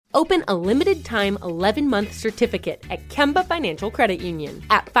Open a limited-time 11-month certificate at Kemba Financial Credit Union.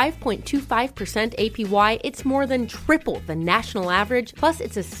 At 5.25% APY, it's more than triple the national average, plus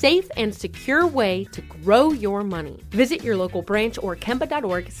it's a safe and secure way to grow your money. Visit your local branch or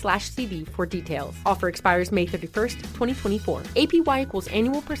kemba.org/CD for details. Offer expires May 31st, 2024. APY equals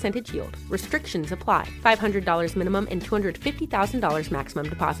annual percentage yield. Restrictions apply. $500 minimum and $250,000 maximum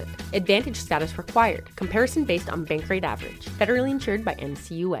deposit. Advantage status required. Comparison based on bank rate average. Federally insured by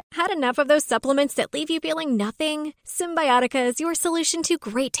NCUA. Had enough of those supplements that leave you feeling nothing? Symbiotica is your solution to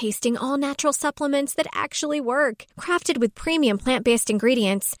great-tasting, all-natural supplements that actually work. Crafted with premium plant-based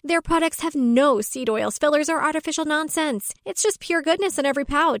ingredients, their products have no seed oils, fillers, or artificial nonsense. It's just pure goodness in every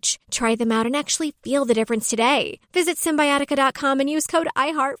pouch. Try them out and actually feel the difference today. Visit Symbiotica.com and use code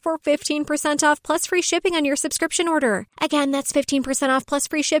IHEART for 15% off plus free shipping on your subscription order. Again, that's 15% off plus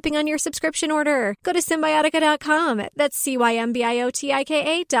free shipping on your subscription order. Go to Symbiotica.com. That's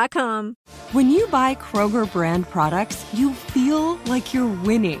CYMBIOTIKA.com. When you buy Kroger brand products, you feel like you're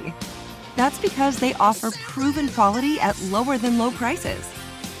winning. That's because they offer proven quality at lower than low prices.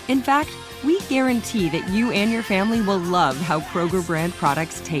 In fact, we guarantee that you and your family will love how Kroger brand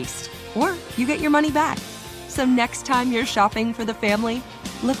products taste, or you get your money back. So next time you're shopping for the family,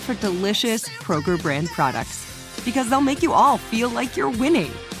 look for delicious Kroger brand products, because they'll make you all feel like you're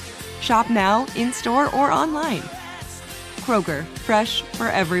winning. Shop now, in-store, or online. Kroger, fresh for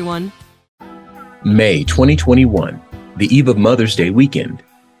everyone. May 2021, the eve of Mother's Day weekend,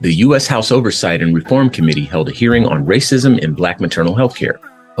 the U.S. House Oversight and Reform Committee held a hearing on racism in Black maternal health care.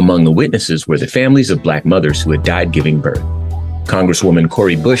 Among the witnesses were the families of Black mothers who had died giving birth. Congresswoman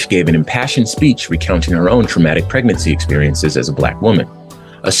Cori Bush gave an impassioned speech recounting her own traumatic pregnancy experiences as a Black woman,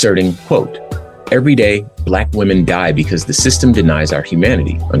 asserting, quote, "Every day, Black women die because the system denies our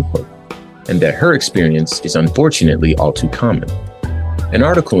humanity," unquote, and that her experience is unfortunately all too common. An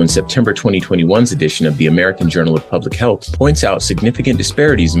article in September 2021's edition of the American Journal of Public Health points out significant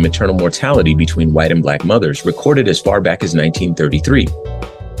disparities in maternal mortality between white and Black mothers recorded as far back as 1933.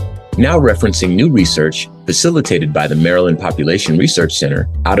 Now referencing new research facilitated by the Maryland Population Research Center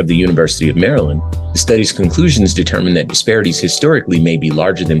out of the University of Maryland, the study's conclusions determine that disparities historically may be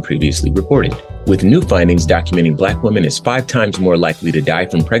larger than previously reported, with new findings documenting Black women as 5 times more likely to die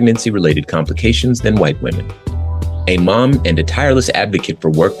from pregnancy-related complications than white women. A mom and a tireless advocate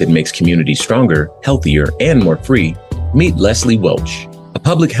for work that makes communities stronger, healthier, and more free, meet Leslie Welch, a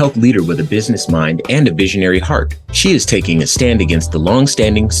public health leader with a business mind and a visionary heart. She is taking a stand against the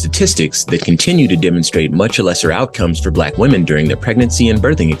long-standing statistics that continue to demonstrate much lesser outcomes for Black women during their pregnancy and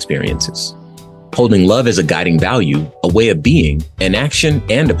birthing experiences. Holding love as a guiding value, a way of being, an action,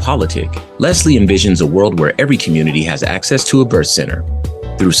 and a politic, Leslie envisions a world where every community has access to a birth center.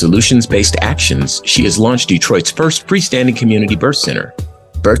 Through solutions-based actions, she has launched Detroit's first freestanding community birth center,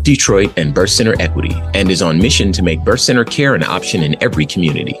 Birth Detroit and Birth Center Equity, and is on mission to make birth center care an option in every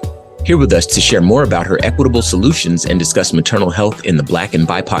community. Here with us to share more about her equitable solutions and discuss maternal health in the Black and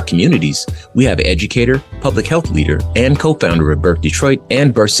BIPOC communities, we have educator, public health leader, and co-founder of Birth Detroit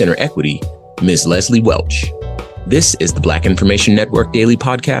and Birth Center Equity, Ms. Leslie Welch. This is the Black Information Network Daily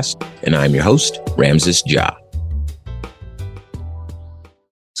Podcast, and I'm your host, Ramses Ja.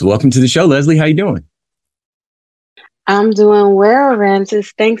 So welcome to the show, Leslie. How you doing? I'm doing well,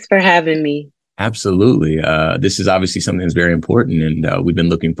 Ramses. Thanks for having me. Absolutely. This is obviously something that's very important, and we've been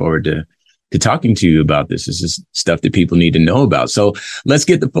looking forward to talking to you about this. This is stuff that people need to know about. So let's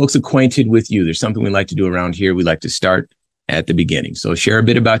get the folks acquainted with you. There's something we like to do around here. We like to start at the beginning. So share a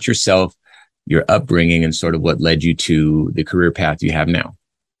bit about yourself, your upbringing, and sort of what led you to the career path you have now.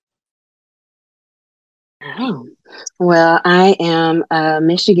 Oh, well, I am a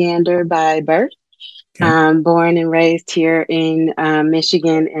Michigander by birth. Okay. I'm born and raised here in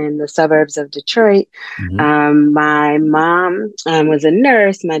Michigan in the suburbs of Detroit. Mm-hmm. My mom was a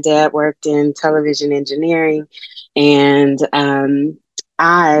nurse. My dad worked in television engineering. And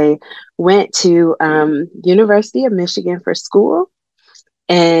I went to University of Michigan for school.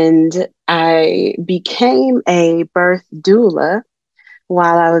 And I became a birth doula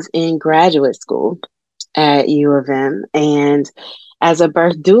while I was in graduate school at U of M. And as a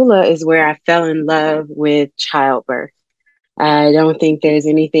birth doula is where I fell in love with childbirth. I don't think there's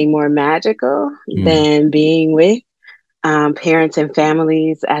anything more magical than being with parents and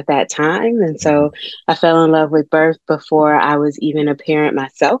families at that time. And so I fell in love with birth before I was even a parent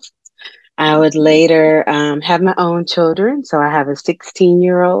myself. I would later have my own children. So I have a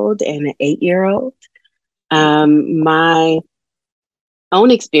 16-year-old and an 8-year-old. My own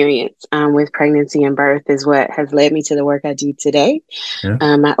experience with pregnancy and birth is what has led me to the work I do today.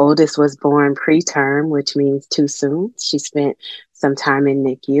 Yeah. My oldest was born preterm, which means too soon. She spent some time in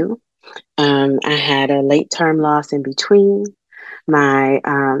NICU. I had a late term loss in between. My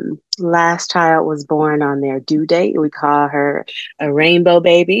last child was born on their due date. We call her a rainbow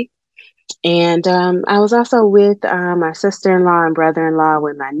baby. And I was also with my sister-in-law and brother-in-law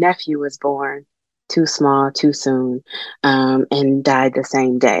when my nephew was born, too small, too soon, and died the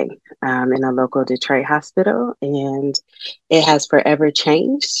same day in a local Detroit hospital. And it has forever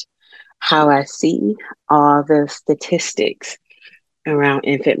changed how I see all the statistics around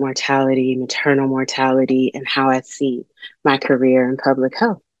infant mortality, maternal mortality, and how I see my career in public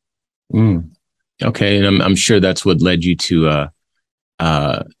health. Okay, and I'm sure that's what led you to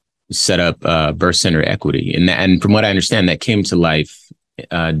set up Birth Center Equity, and from what I understand, that came to life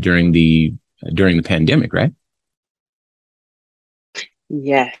during the pandemic, right?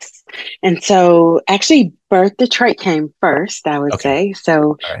 Yes, and so actually, Birth Detroit came first, I would say.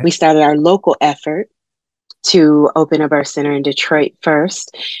 So we started our local effort to open a birth center in Detroit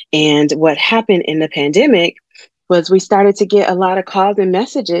first. And what happened in the pandemic was we started to get a lot of calls and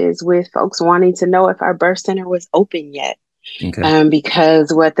messages with folks wanting to know if our birth center was open yet.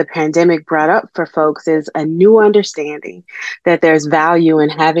 Because what the pandemic brought up for folks is a new understanding that there's value in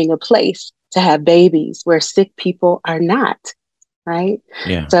having a place to have babies where sick people are not. Right.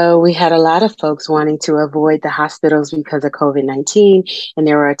 Yeah. So we had a lot of folks wanting to avoid the hospitals because of COVID-19. And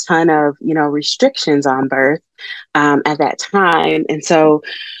there were a ton of, restrictions on birth at that time. And so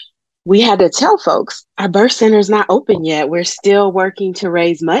we had to tell folks our birth center is not open yet. We're still working to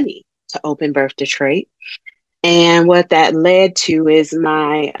raise money to open Birth Detroit. And what that led to is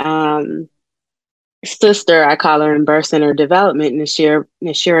my sister, I call her in birth center development,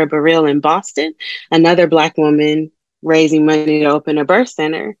 Nashira Burrell in Boston, another Black woman raising money to open a birth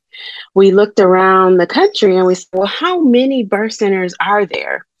center. We looked around the country and we said, well, how many birth centers are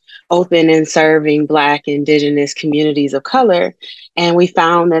there open and serving Black, Indigenous communities of color? And we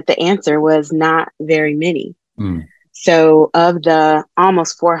found that the answer was not very many. So of the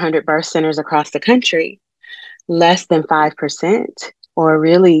almost 400 birth centers across the country, less than 5%, or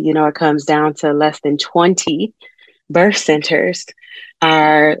really, it comes down to less than 20 birth centers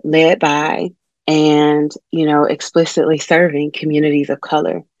are led by and, explicitly serving communities of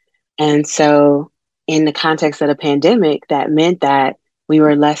color. And so in the context of the pandemic, that meant that we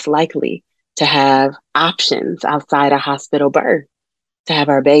were less likely to have options outside a hospital birth to have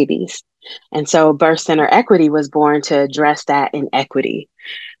our babies. And so Birth Center Equity was born to address that inequity.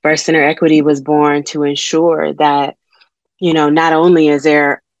 Birth Center Equity was born to ensure that, not only is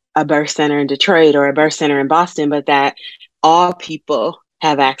there a birth center in Detroit or a birth center in Boston, but that all people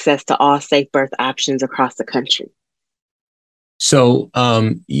have access to all safe birth options across the country. So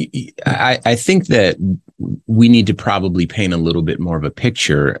I think that we need to probably paint a little bit more of a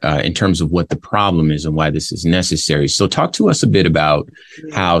picture in terms of what the problem is and why this is necessary. So talk to us a bit about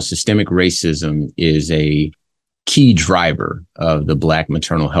how systemic racism is a key driver of the Black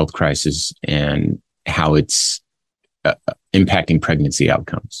maternal health crisis and how it's impacting pregnancy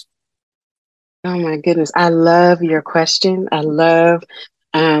outcomes. Oh my goodness. I love your question. I love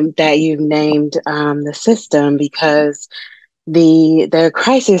that you've named the system, because the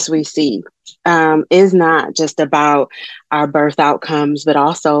crisis we see is not just about our birth outcomes, but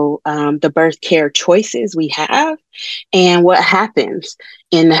also the birth care choices we have and what happens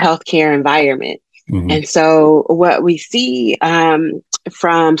in the healthcare environment. And so what we see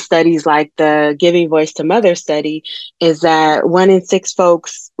from studies like the Giving Voice to Mother study is that 1 in 6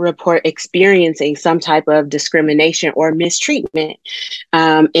 folks report experiencing some type of discrimination or mistreatment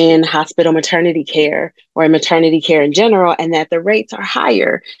in hospital maternity care or in maternity care in general, and that the rates are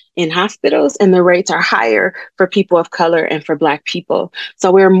higher in hospitals and the rates are higher for people of color and for Black people.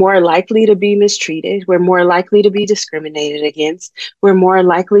 So we're more likely to be mistreated. We're more likely to be discriminated against. We're more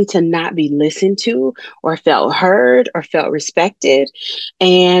likely to not be listened to or felt heard or felt respected.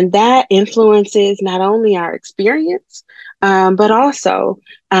 And that influences not only our experience, but also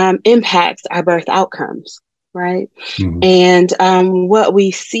impacts our birth outcomes, right? And what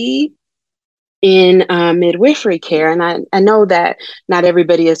we see in midwifery care, and I know that not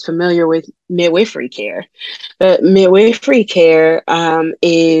everybody is familiar with midwifery care, but midwifery care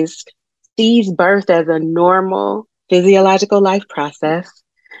sees birth as a normal physiological life process.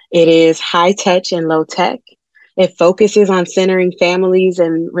 It is high touch and low tech. It focuses on centering families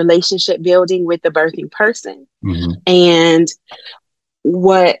and relationship building with the birthing person. And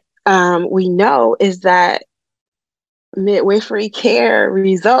what we know is that midwifery care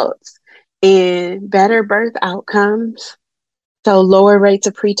results in better birth outcomes. So lower rates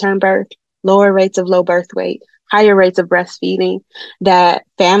of preterm birth, lower rates of low birth weight, higher rates of breastfeeding, that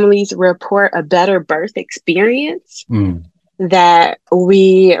families report a better birth experience that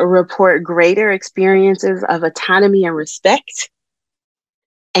we report greater experiences of autonomy and respect,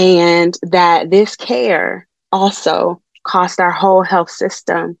 and that this care also costs our whole health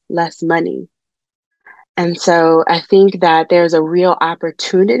system less money. And so I think that there's a real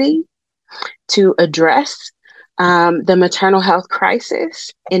opportunity to address the maternal health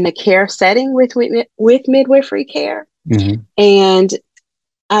crisis in the care setting with midwifery care. Mm-hmm. And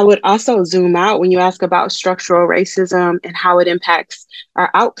I would also zoom out when you ask about structural racism and how it impacts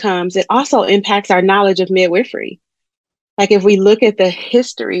our outcomes. It also impacts our knowledge of midwifery. Like if we look at the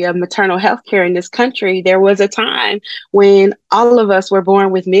history of maternal health care in this country, there was a time when all of us were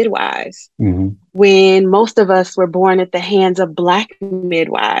born with midwives, mm-hmm. when most of us were born at the hands of Black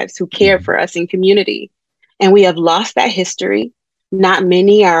midwives who cared mm-hmm. for us in community. And we have lost that history. Not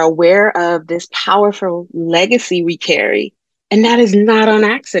many are aware of this powerful legacy we carry. And that is not on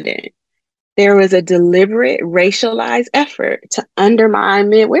accident. There was a deliberate racialized effort to undermine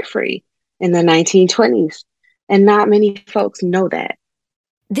midwifery in the 1920s. And not many folks know that.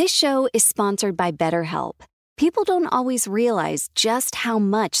 This show is sponsored by BetterHelp. People don't always realize just how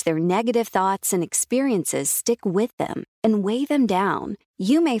much their negative thoughts and experiences stick with them and weigh them down.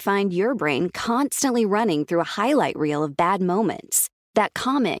 You may find your brain constantly running through a highlight reel of bad moments. That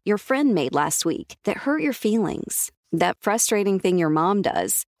comment your friend made last week that hurt your feelings. That frustrating thing your mom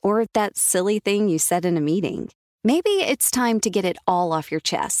does. Or that silly thing you said in a meeting. Maybe it's time to get it all off your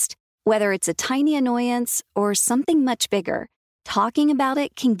chest. Whether it's a tiny annoyance or something much bigger, talking about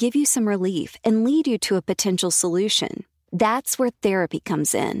it can give you some relief and lead you to a potential solution. That's where therapy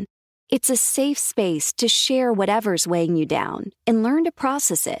comes in. It's a safe space to share whatever's weighing you down and learn to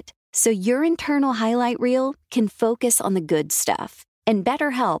process it so your internal highlight reel can focus on the good stuff. And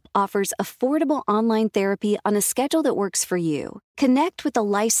BetterHelp offers affordable online therapy on a schedule that works for you. Connect with a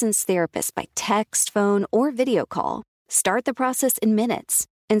licensed therapist by text, phone, or video call. Start the process in minutes.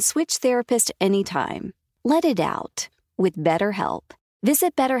 And switch therapist anytime. Let it out with BetterHelp.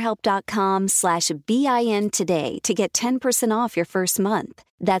 Visit BetterHelp.com/BIN today to get 10% off your first month.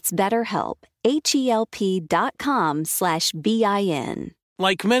 That's BetterHelp, HELP.com/BIN.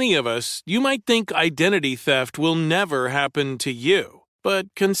 Like many of us, you might think identity theft will never happen to you.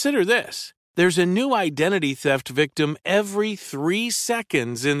 But consider this. There's a new identity theft victim every 3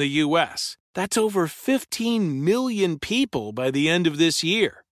 seconds in the U.S. That's over 15 million people by the end of this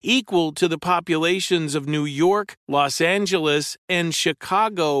year, equal to the populations of New York, Los Angeles, and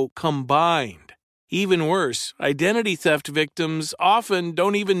Chicago combined. Even worse, identity theft victims often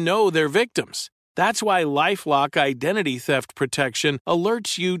don't even know they're victims. That's why LifeLock Identity Theft Protection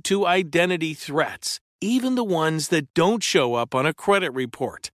alerts you to identity threats, even the ones that don't show up on a credit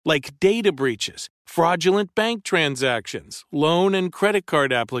report, like data breaches, fraudulent bank transactions, loan and credit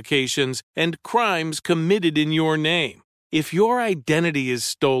card applications, and crimes committed in your name. If your identity is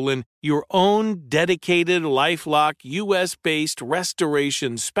stolen, your own dedicated LifeLock U.S.-based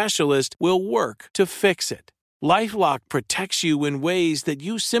restoration specialist will work to fix it. LifeLock protects you in ways that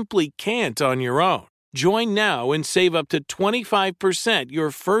you simply can't on your own. Join now and save up to 25%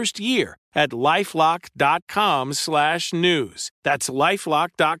 your first year at LifeLock.com/news. That's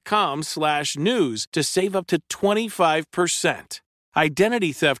LifeLock.com/news to save up to 25%.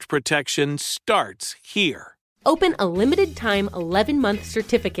 Identity theft protection starts here. Open a limited-time 11-month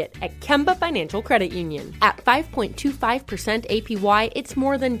certificate at Kemba Financial Credit Union. At 5.25% APY, it's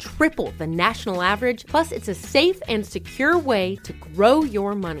more than triple the national average, plus it's a safe and secure way to grow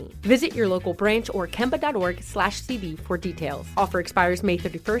your money. Visit your local branch or kemba.org/cd for details. Offer expires May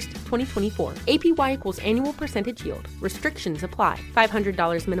 31st, 2024. APY equals annual percentage yield. Restrictions apply.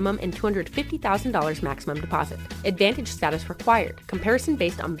 $500 minimum and $250,000 maximum deposit. Advantage status required. Comparison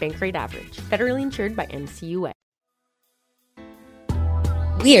based on bank rate average. Federally insured by NCUA.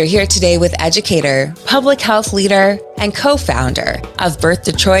 We are here today with educator, public health leader, and co-founder of Birth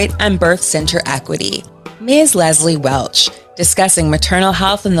Detroit and Birth Center Equity, Ms. Leslie Welch, discussing maternal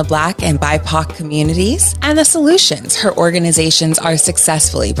health in the Black and BIPOC communities and the solutions her organizations are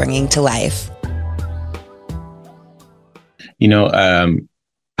successfully bringing to life. You know,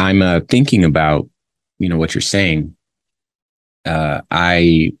 I'm thinking about, what you're saying.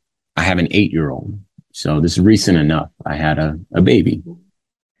 I have an 8-year-old, so this is recent enough. I had a baby.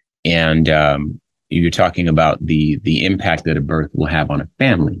 And you're talking about the impact that a birth will have on a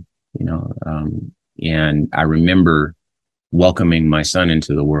family, and I remember welcoming my son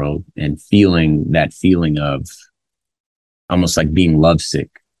into the world and feeling that feeling of almost like being lovesick,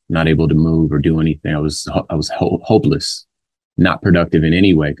 not able to move or do anything. I was hopeless, not productive in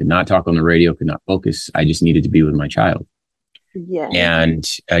any way, could not talk on the radio, could not focus. I just needed to be with my child. Yeah. And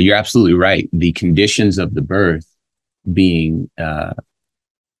you're absolutely right. The conditions of the birth being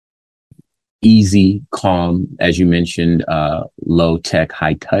easy, calm, as you mentioned, low tech,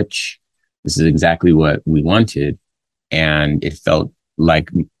 high touch. This is exactly what we wanted. And it felt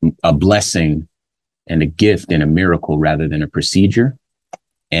like a blessing and a gift and a miracle rather than a procedure.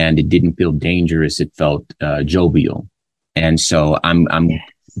 And it didn't feel dangerous. It felt jovial. And so I'm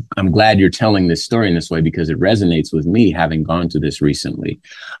glad you're telling this story in this way, because it resonates with me, having gone through this recently.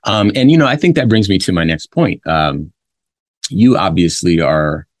 And, I think that brings me to my next point. You obviously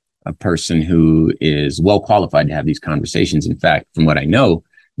are a person who is well qualified to have these conversations. In fact, from what I know,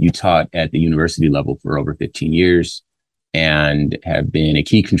 you taught at the university level for over 15 years and have been a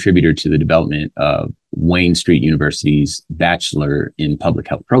key contributor to the development of Wayne Street University's Bachelor in Public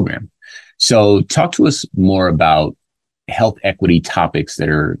Health program. So talk to us more about health equity topics that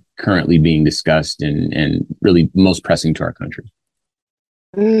are currently being discussed and really most pressing to our country.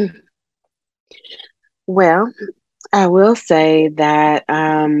 Well, I will say that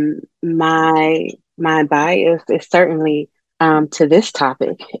my bias is certainly to this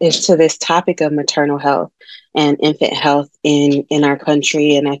topic of maternal health and infant health in our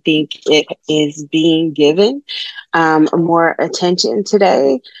country. And I think it is being given more attention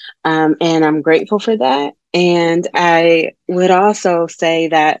today. And I'm grateful for that. And I would also say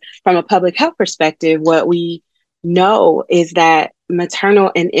that from a public health perspective, what we know is that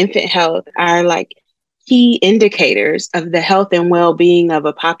maternal and infant health are like key indicators of the health and well-being of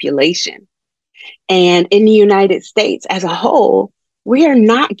a population. And in the United States as a whole, we are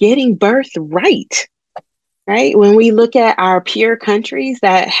not getting birth right? When we look at our peer countries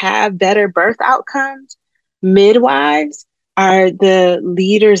that have better birth outcomes, midwives are the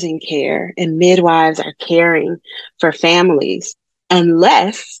leaders in care, and midwives are caring for families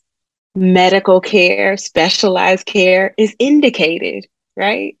unless medical care, specialized care is indicated,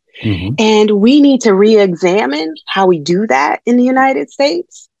 right? Mm-hmm. And we need to re-examine how we do that in the United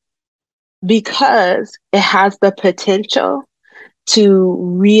States, because it has the potential to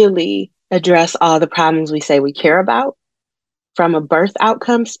really address all the problems we say we care about from a birth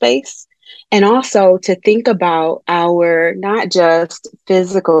outcome space. And also to think about our not just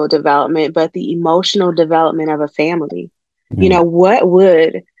physical development, but the emotional development of a family. Mm-hmm. What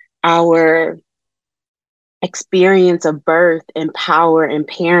would our experience of birth and power and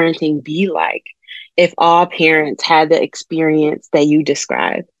parenting be like if all parents had the experience that you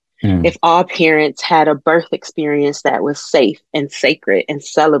described? If all parents had a birth experience that was safe and sacred and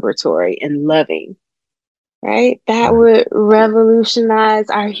celebratory and loving, right? That would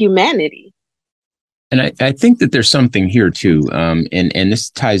revolutionize our humanity. And I think that there's something here too. And this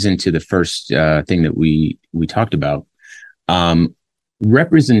ties into the first thing that we talked about.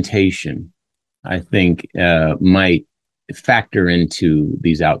 Representation, I think, might factor into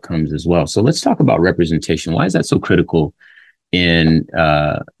these outcomes as well. So let's talk about representation. Why is that so critical in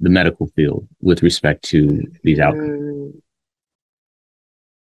the medical field with respect to these outcomes?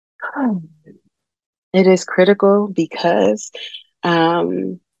 It is critical because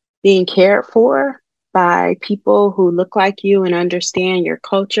being cared for by people who look like you and understand your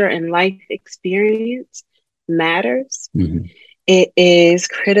culture and life experience matters. Mm-hmm. It is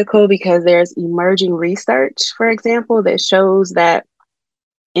critical because there's emerging research, for example, that shows that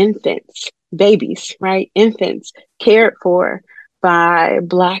babies cared for by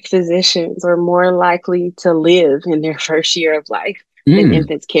Black physicians are more likely to live in their first year of life than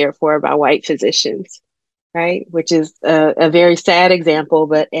infants cared for by white physicians, right? Which is a very sad example,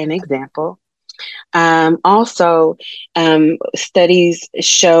 but an example. Also, studies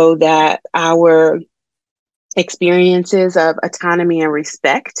show that our experiences of autonomy and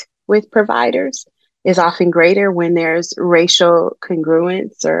respect with providers is often greater when there's racial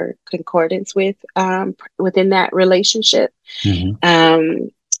congruence or concordance within that relationship. Mm-hmm.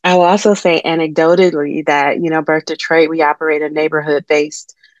 I will also say anecdotally that, Birth Detroit, we operate a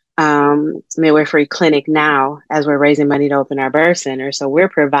neighborhood-based midwifery clinic now as we're raising money to open our birth center. So we're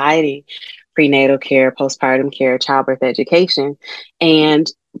providing prenatal care, postpartum care, childbirth education, and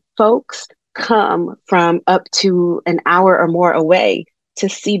folks come from up to an hour or more away to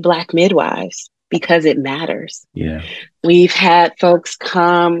see Black midwives because it matters. Yeah. We've had folks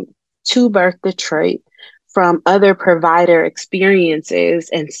come to Birth Detroit from other provider experiences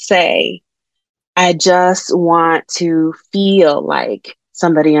and say, I just want to feel like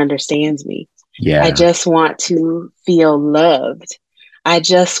somebody understands me. Yeah. I just want to feel loved. I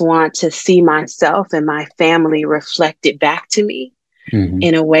just want to see myself and my family reflected back to me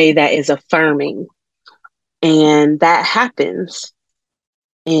in a way that is affirming. And that happens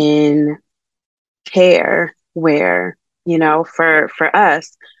in care where, for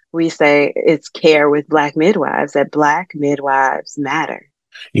us, we say it's care with Black midwives, that Black midwives matter.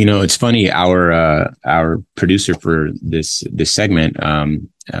 You know, it's funny. Our producer for this segment,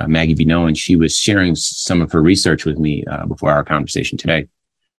 Maggie Vinoan, she was sharing some of her research with me before our conversation today,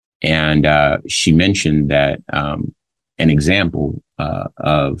 and she mentioned that an example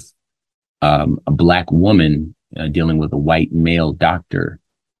of a Black woman dealing with a white male doctor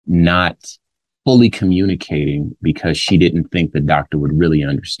not fully communicating because she didn't think the doctor would really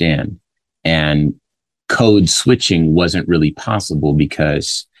understand, and code switching wasn't really possible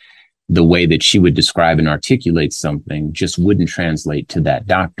because the way that she would describe and articulate something just wouldn't translate to that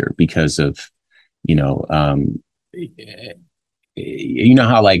doctor because of, you know how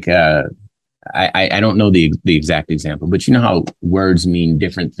like, I don't know the exact example, but you know how words mean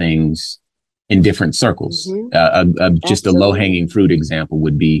different things in different circles. Mm-hmm. Just a low hanging fruit example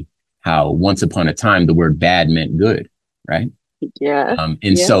would be how once upon a time the word bad meant good, right? Yeah.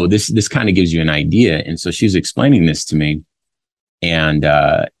 So this kind of gives you an idea. And so she's explaining this to me, and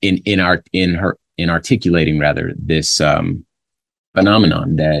in articulating rather this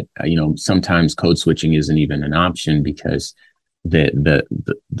phenomenon that sometimes code switching isn't even an option because the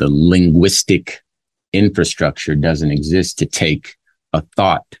linguistic infrastructure doesn't exist to take a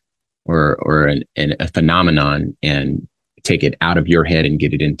thought or a phenomenon and take it out of your head and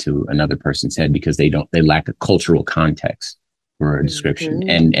get it into another person's head because they lack a cultural context for a description.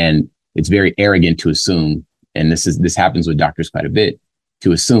 Mm-hmm. And it's very arrogant to assume, and this happens with doctors quite a bit,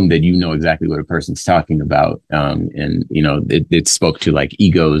 to assume that you know exactly what a person's talking about. And it spoke to like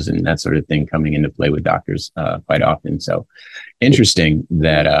egos and that sort of thing coming into play with doctors quite often. So interesting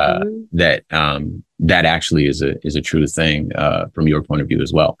that that actually is a true thing from your point of view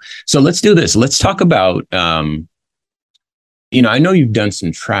as well. So let's do this. Let's talk about I know you've done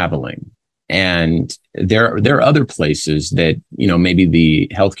some traveling, and there are other places that, maybe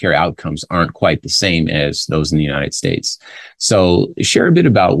the healthcare outcomes aren't quite the same as those in the United States. So share a bit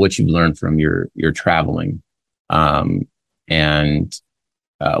about what you've learned from your traveling, and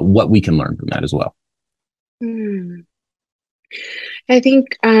what we can learn from that as well. I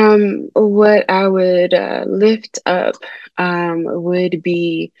think what I would lift up would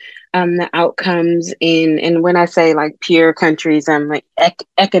be the outcomes and when I say like peer countries, I'm like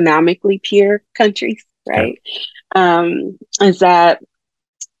economically peer countries, right? Okay. Is that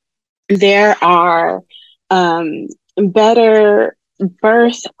there are better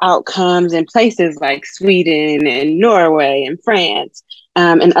birth outcomes in places like Sweden and Norway and France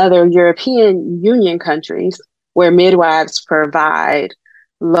and other European Union countries where midwives provide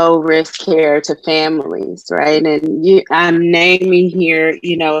low risk care to families, right? And I'm naming here,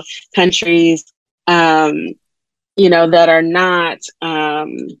 countries, that are not,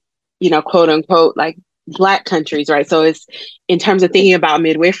 quote unquote, like Black countries, right? So it's in terms of thinking about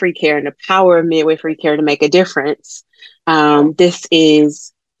midwifery care and the power of midwifery care to make a difference. This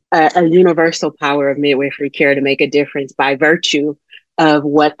is a universal power of midwifery care to make a difference by virtue of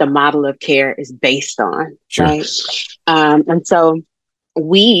what the model of care is based on, sure. Right? And so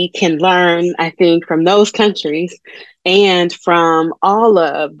we can learn, I think, from those countries and from all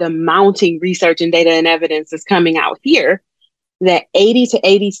of the mounting research and data and evidence that's coming out here that 80 to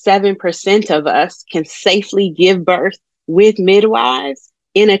 87% of us can safely give birth with midwives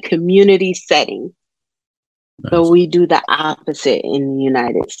in a community setting. Nice. But we do the opposite in the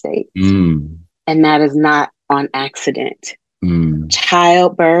United States. And that is not on accident.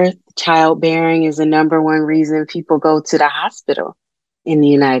 Childbearing is the number one reason people go to the hospital in the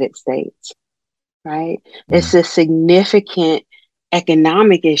United States, right? It's a significant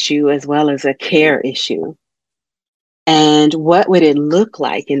economic issue as well as a care issue. And what would it look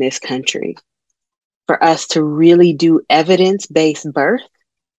like in this country for us to really do evidence-based birth,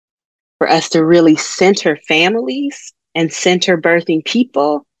 for us to really center families and center birthing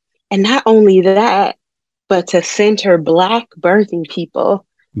people? And not only that, but to center Black birthing people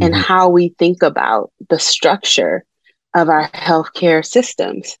and how we think about the structure of our healthcare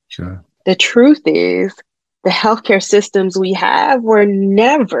systems. Sure. The truth is, the healthcare systems we have were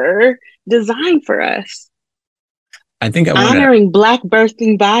never designed for us. I think honoring Black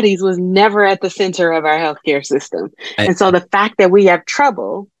birthing bodies was never at the center of our healthcare system. And so the fact that we have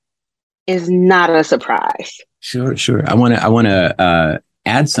trouble is not a surprise. Sure. I want to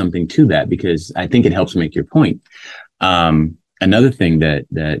add something to that because I think it helps make your point. Another thing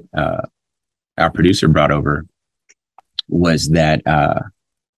that our producer brought over was that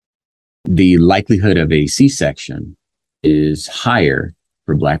the likelihood of a C-section is higher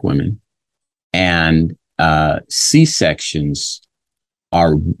for Black women, and C-sections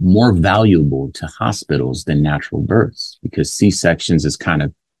are more valuable to hospitals than natural births because C-sections is kind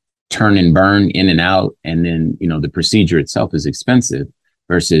of turn and burn in and out. And then, the procedure itself is expensive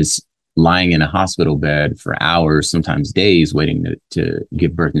versus lying in a hospital bed for hours, sometimes days, waiting to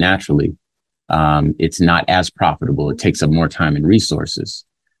give birth naturally. It's not as profitable. It takes up more time and resources.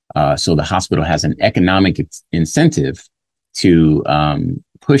 So the hospital has an economic incentive to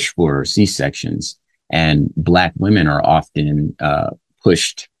push for C-sections, and Black women are often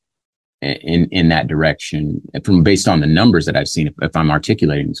pushed in that direction based on the numbers that I've seen, if I'm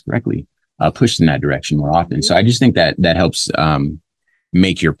articulating this correctly, pushed in that direction more often. So I just think that helps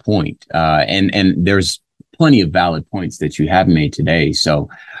make your point. And there's plenty of valid points that you have made today. So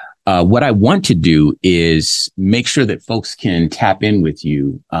what I want to do is make sure that folks can tap in with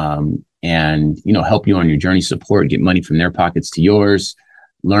you and, help you on your journey, support, get money from their pockets to yours,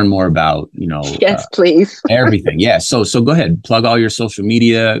 learn more about, yes, please. Everything. Yeah. So go ahead, plug all your social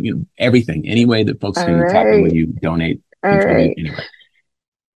media, everything, any way that folks can tap in with you, donate. Anyway.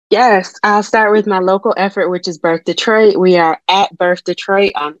 Yes. I'll start with my local effort, which is Birth Detroit. We are at Birth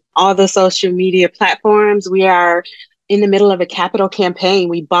Detroit on all the social media platforms. We are in the middle of a capital campaign.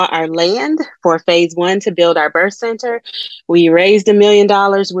 We bought our land for phase 1 to build our birth center. We raised $1 million.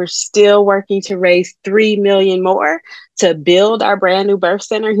 We're still working to raise $3 million more to build our brand new birth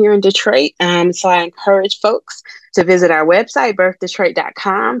center here in Detroit. So I encourage folks to visit our website,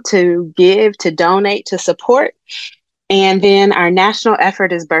 birthdetroit.com, to give, to donate, to support. And then our national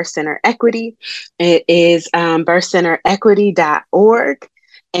effort is Birth Center Equity. It is birthcenterequity.org.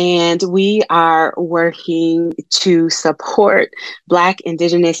 And we are working to support Black,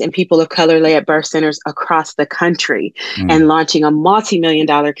 Indigenous, and people of color-led birth centers across the country and launching a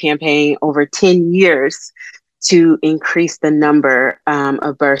multi-million-dollar campaign over 10 years to increase the number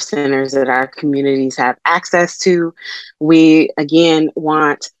of birth centers that our communities have access to. We, again,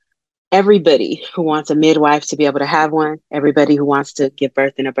 want everybody who wants a midwife to be able to have one, everybody who wants to give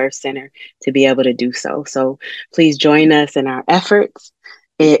birth in a birth center to be able to do so. So please join us in our efforts.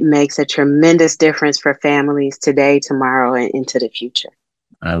 It makes a tremendous difference for families today, tomorrow, and into the future.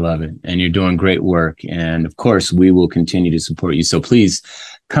 I love it. And you're doing great work. And of course, we will continue to support you. So please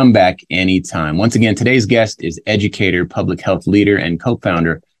come back anytime. Once again, today's guest is educator, public health leader, and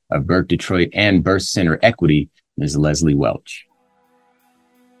co-founder of Birth Detroit and Birth Center Equity, Ms. Leslie Welch.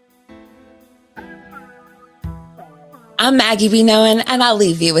 I'm Maggie B. Noen, and I'll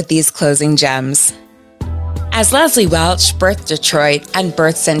leave you with these closing gems. As Leslie Welch, Birth Detroit, and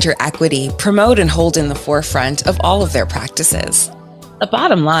Birth Center Equity promote and hold in the forefront of all of their practices, the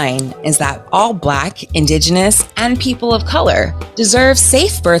bottom line is that all Black, Indigenous, and people of color deserve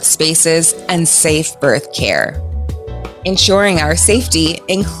safe birth spaces and safe birth care. Ensuring our safety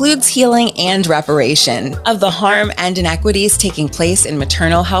includes healing and reparation of the harm and inequities taking place in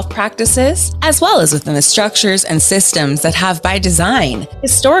maternal health practices, as well as within the structures and systems that have, by design,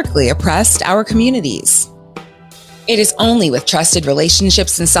 historically oppressed our communities. It is only with trusted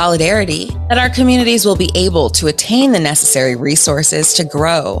relationships and solidarity that our communities will be able to attain the necessary resources to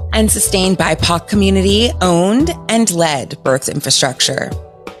grow and sustain BIPOC community-owned and led birth infrastructure.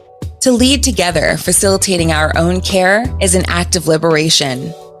 To lead together, facilitating our own care is an act of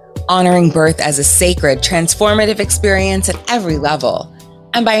liberation, honoring birth as a sacred, transformative experience at every level.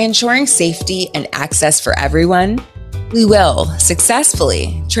 And by ensuring safety and access for everyone, we will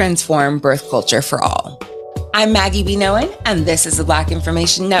successfully transform birth culture for all. I'm Maggie B. Noen, and this is the Black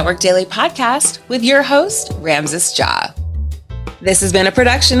Information Network Daily Podcast with your host, Ramses Ja. This has been a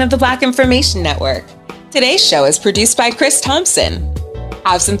production of the Black Information Network. Today's show is produced by Chris Thompson.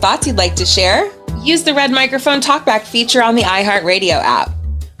 Have some thoughts you'd like to share? Use the red microphone talkback feature on the iHeartRadio app.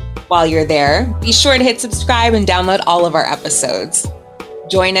 While you're there, be sure to hit subscribe and download all of our episodes.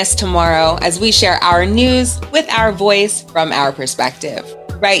 Join us tomorrow as we share our news with our voice from our perspective,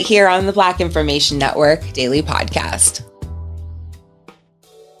 right here on the Black Information Network Daily Podcast.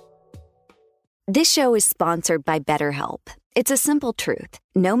 This show is sponsored by BetterHelp. It's a simple truth.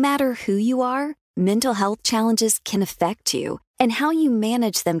 No matter who you are, mental health challenges can affect you, and how you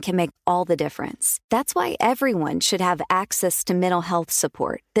manage them can make all the difference. That's why everyone should have access to mental health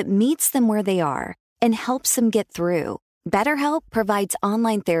support that meets them where they are and helps them get through. BetterHelp provides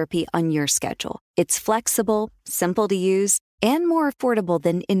online therapy on your schedule. It's flexible, simple to use, and more affordable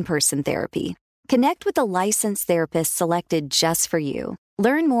than in-person therapy. Connect with a licensed therapist selected just for you.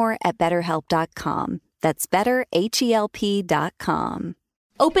 Learn more at BetterHelp.com. That's BetterHelp.com.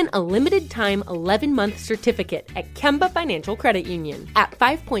 Open a limited-time 11-month certificate at Kemba Financial Credit Union. At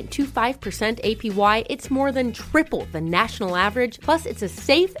 5.25% APY, it's more than triple the national average, plus it's a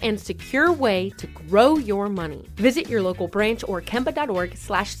safe and secure way to grow your money. Visit your local branch or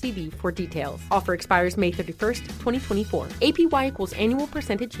kemba.org/CD for details. Offer expires May 31st, 2024. APY equals annual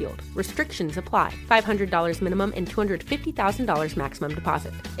percentage yield. Restrictions apply. $500 minimum and $250,000 maximum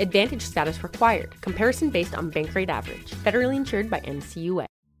deposit. Advantage status required. Comparison based on bank rate average. Federally insured by NCUA.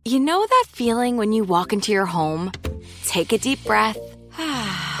 You know that feeling when you walk into your home, take a deep breath,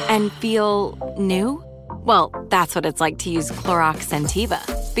 and feel new? Well, that's what it's like to use Clorox Scentiva.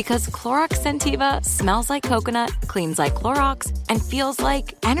 Because Clorox Scentiva smells like coconut, cleans like Clorox, and feels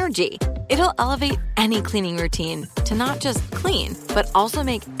like energy. It'll elevate any cleaning routine to not just clean, but also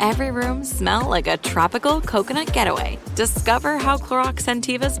make every room smell like a tropical coconut getaway. Discover how Clorox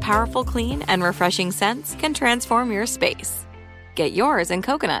Scentiva's powerful clean and refreshing scents can transform your space. Get yours in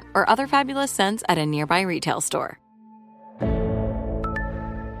coconut or other fabulous scents at a nearby retail store.